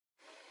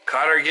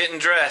Caught her getting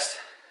dressed.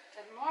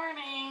 Good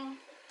morning.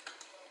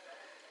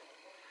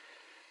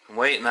 I'm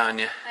waiting on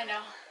you. I know.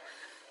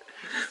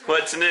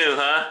 What's new,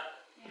 huh?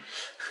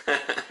 Yeah.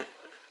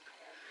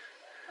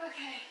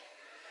 Okay.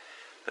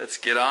 Let's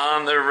get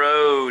on the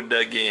road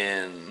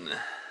again. On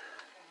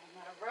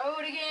the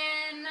road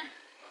again.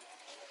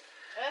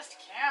 Just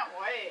can't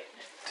wait.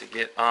 To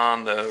get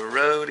on the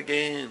road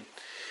again.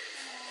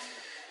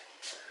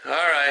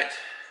 Alright.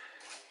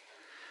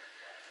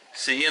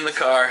 See you in the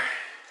car.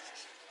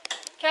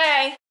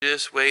 Okay.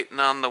 Just waiting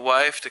on the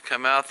wife to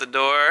come out the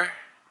door.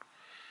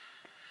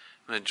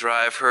 I'm going to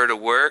drive her to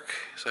work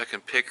so I can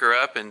pick her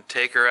up and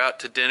take her out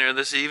to dinner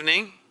this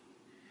evening.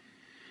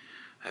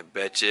 I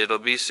bet you it'll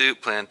be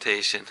Soup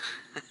Plantation.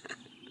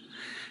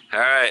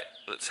 Alright,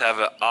 let's have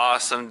an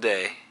awesome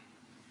day.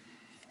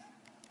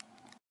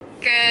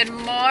 Good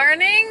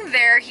morning.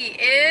 There he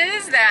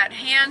is, that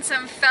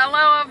handsome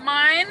fellow of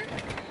mine.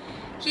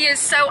 He is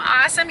so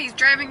awesome. He's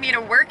driving me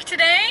to work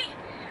today,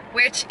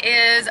 which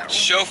is...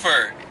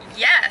 Chauffeur.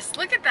 Yes,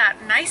 look at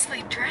that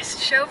nicely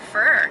dressed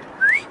chauffeur.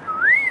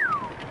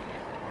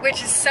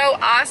 Which is so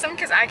awesome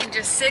because I can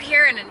just sit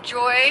here and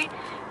enjoy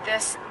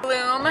this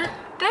bloom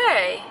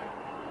day.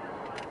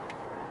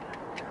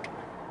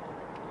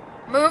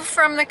 Move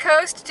from the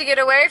coast to get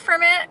away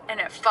from it and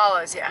it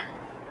follows you.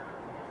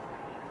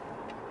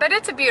 But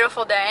it's a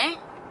beautiful day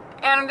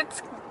and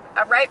it's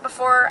right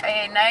before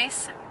a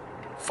nice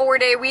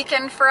 4-day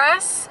weekend for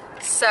us.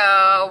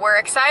 So we're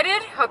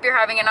excited. Hope you're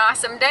having an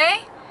awesome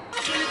day.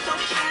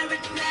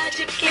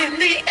 In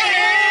the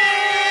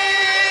air,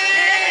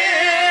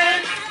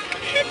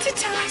 it's a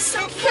time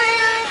so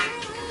fair.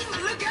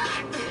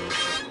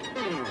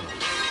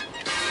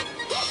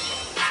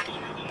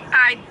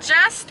 I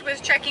just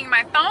was checking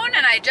my phone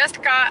and I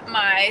just got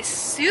my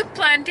Soup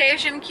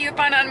Plantation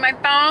coupon on my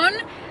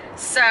phone.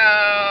 So,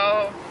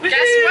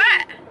 guess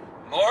what?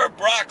 More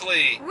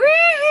broccoli.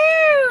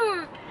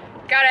 Woohoo!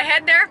 Gotta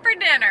head there for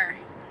dinner.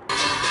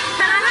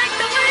 I like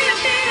the way you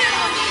feel.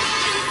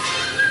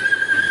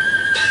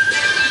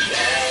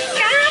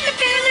 Got me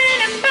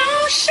feeling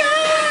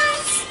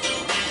emotions.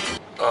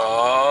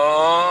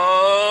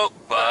 Oh,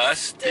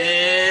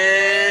 busted.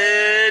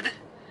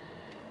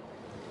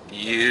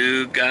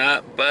 You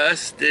got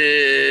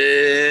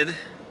busted.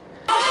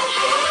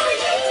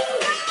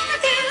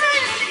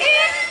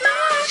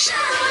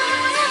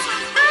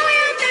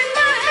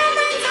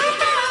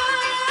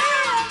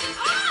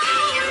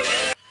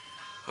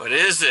 What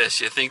is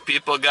this? You think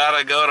people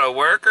gotta go to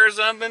work or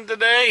something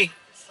today?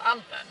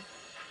 Something.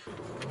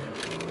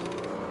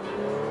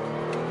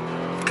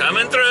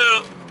 Coming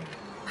through.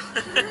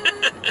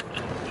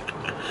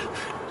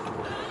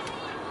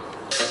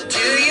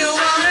 Do you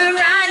wanna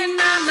ride in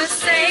my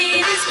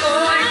Mercedes,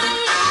 boy?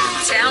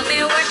 Tell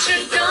me what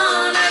you're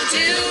gonna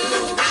do.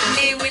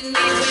 With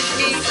me.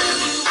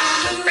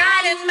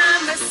 Ride in my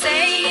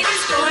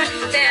Mercedes, boy.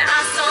 There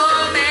are so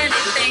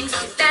many things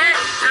that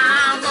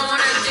I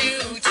wanna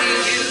do to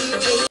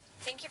you.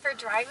 Thank you for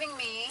driving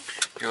me.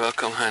 You're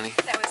welcome, honey.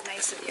 That was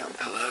nice of you.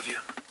 I love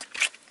you.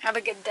 Have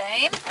a good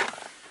day.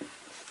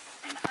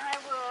 And I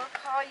will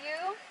call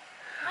you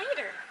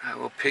later. I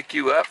will pick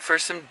you up for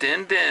some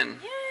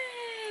din-din.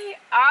 Yay!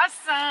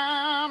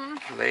 Awesome!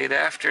 Late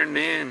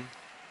afternoon.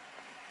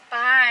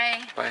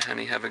 Bye. Bye,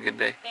 honey. Have a good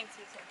day. Thanks,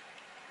 you too.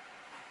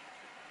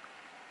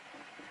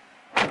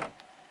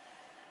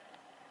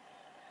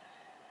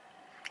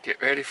 Get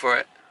ready for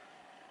it.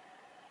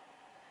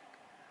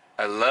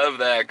 I love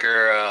that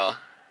girl.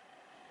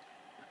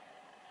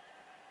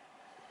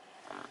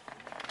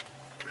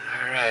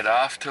 Alright,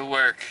 off to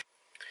work.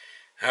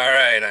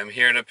 Alright, I'm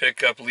here to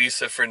pick up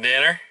Lisa for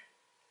dinner.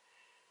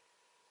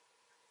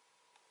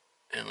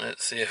 And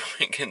let's see if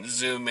we can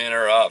zoom in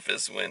her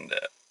office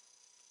window.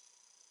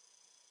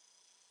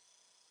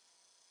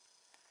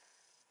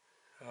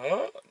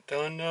 Oh,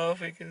 don't know if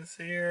we can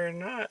see her or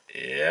not.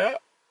 Yeah.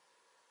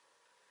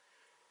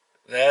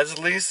 That's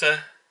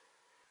Lisa.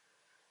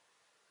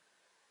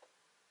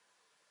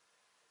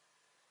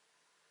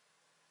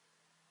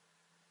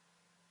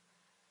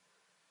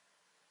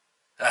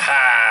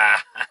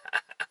 Aha!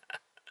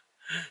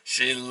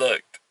 She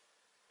looked.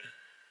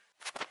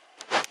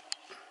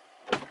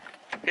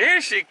 Here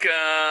she comes.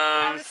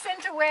 I was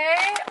sent away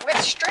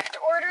with strict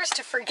orders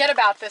to forget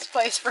about this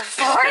place for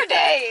 4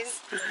 days.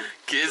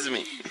 Kiss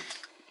me.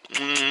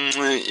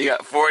 You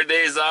got 4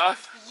 days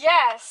off?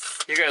 Yes.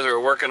 You guys were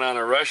working on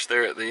a rush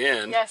there at the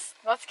end. Yes.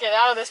 Let's get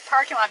out of this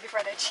parking lot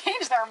before they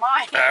change their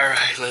mind.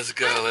 Alright, let's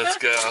go, let's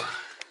go.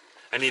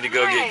 I need to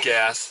go get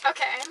gas.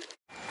 Okay.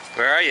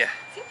 Where are you?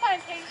 Soup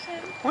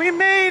Plantation. We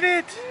made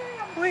it!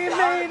 We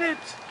made it!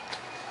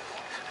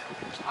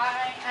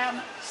 I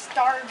am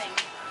starving.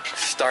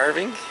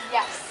 Starving?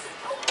 Yes.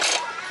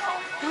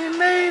 We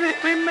made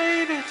it, we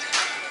made it.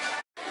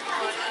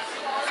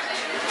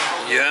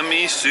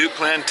 Yummy Soup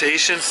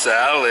Plantation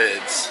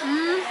salads.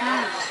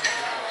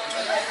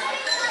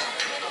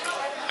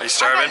 Are you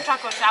starving? I got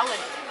taco salad.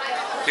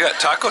 You got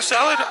taco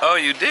salad? Oh,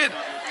 you did?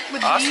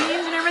 With Awesome.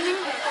 beans and everything?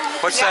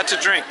 What's that to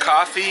drink?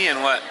 Coffee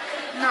and what?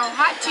 No,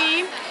 hot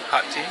tea,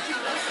 Hot tea?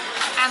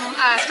 And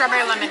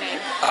strawberry lemonade.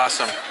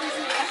 Awesome.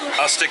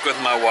 I'll stick with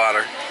my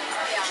water.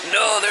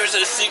 No, there's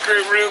a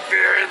secret root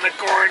beer in the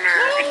corner.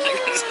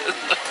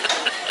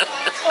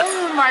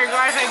 Oh my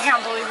gosh, I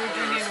can't believe we're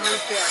drinking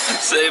root beer.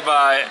 Say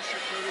bye.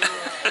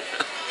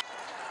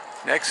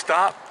 Next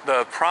stop,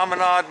 the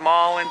Promenade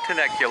Mall in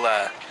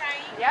Temecula.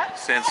 Yep.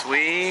 Since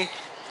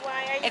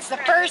It's the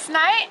first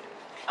night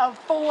of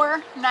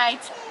 4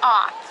 nights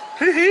off.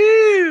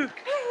 Woohoo!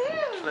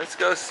 Let's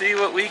go see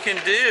what we can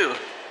do.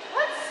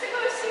 Let's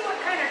go see what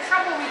kind of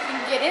trouble we can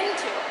get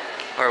into.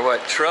 Or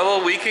what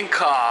trouble we can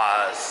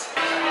cause.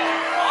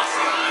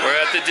 We're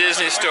at the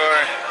Disney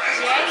store.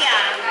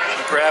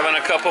 Yeah. Grabbing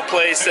a couple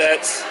play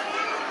sets.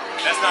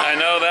 I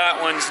know that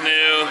one's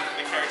new.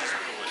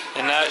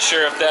 I'm not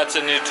sure if that's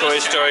a new Toy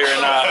Story or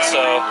not,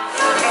 so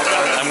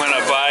I'm gonna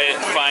buy it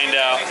and find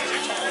out.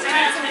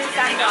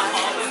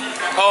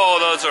 Oh,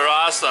 those are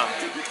awesome.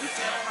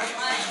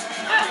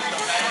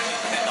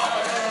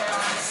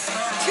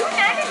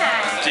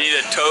 $2.99. Do you need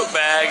a tote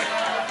bag?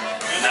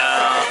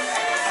 No.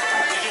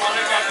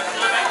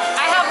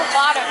 I have a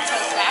lot of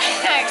tote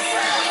bags,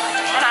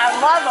 and I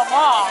love them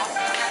all.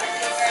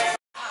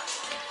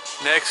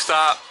 Next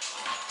stop,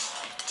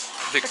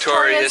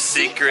 Victoria's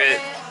Secret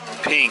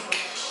Pink.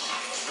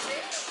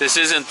 This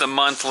isn't the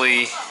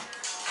monthly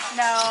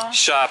No.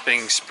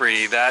 shopping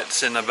spree.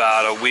 That's in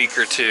about a week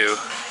or two.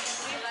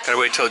 Gotta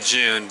wait till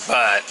June,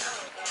 but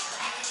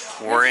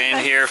we're in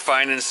here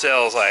finding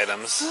sales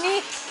items.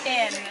 Sneak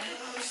in.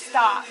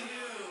 Stop.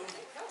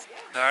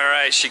 All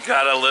right, she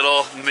got a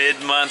little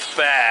mid-month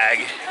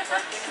bag.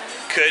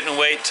 Couldn't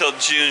wait till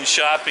June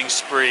shopping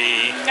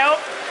spree. Nope.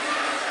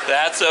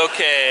 That's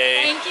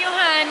okay. Thank you,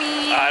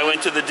 honey. I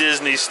went to the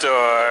Disney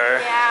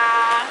store.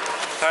 Yeah.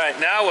 All right,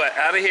 now what?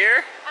 Out of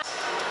here?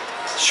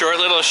 Short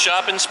little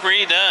shopping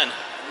spree done.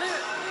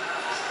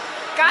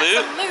 Got Loot?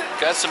 some loot.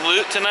 Got some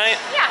loot tonight?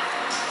 Yeah.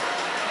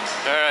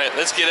 All right,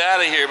 let's get out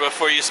of here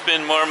before you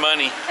spend more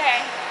money.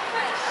 Okay.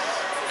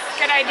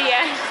 Good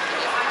idea.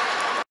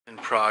 In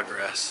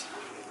progress.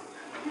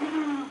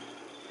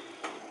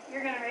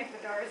 You're gonna make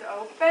the doors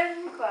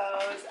open,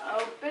 close,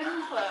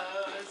 open,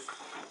 close.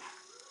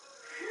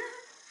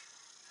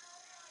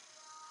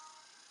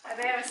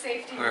 They have a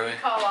safety Where are we?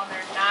 recall on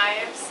their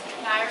knives.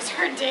 Knives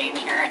are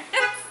dangerous.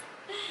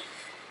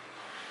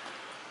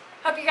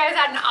 Hope you guys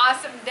had an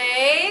awesome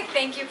day.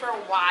 Thank you for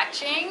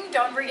watching.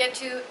 Don't forget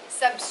to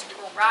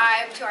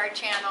subscribe to our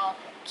channel.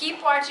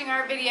 Keep watching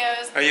our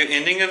videos. Are you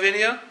ending a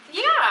video?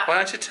 Yeah. Why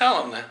don't you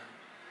tell them then?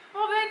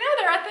 Well, they know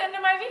they're at the end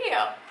of my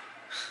video.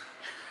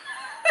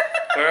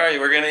 Where are you?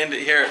 We're gonna end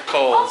it here at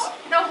Kohl's.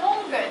 No,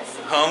 Home Goods.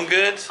 Home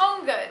Goods?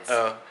 Home Goods.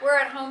 Oh. We're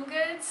at Home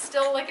Goods,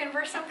 still looking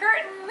for some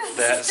curtains.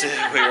 That's it.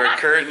 We were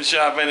curtain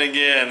shopping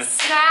again.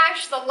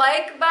 Smash the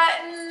like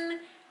button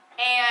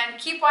and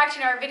keep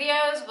watching our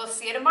videos. We'll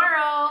see you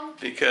tomorrow.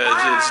 Because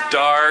Bye. it's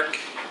dark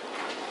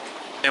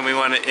and we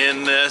want to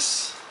end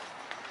this,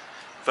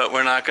 but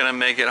we're not gonna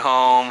make it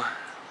home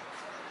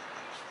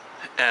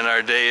and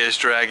our day is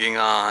dragging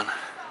on. So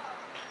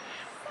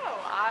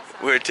awesome.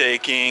 We're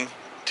taking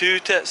two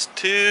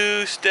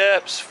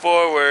steps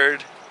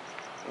forward,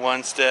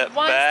 one step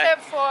One back.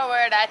 step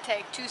forward, I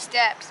take 2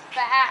 steps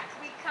back.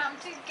 We come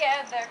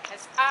together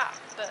because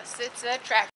opposites attract.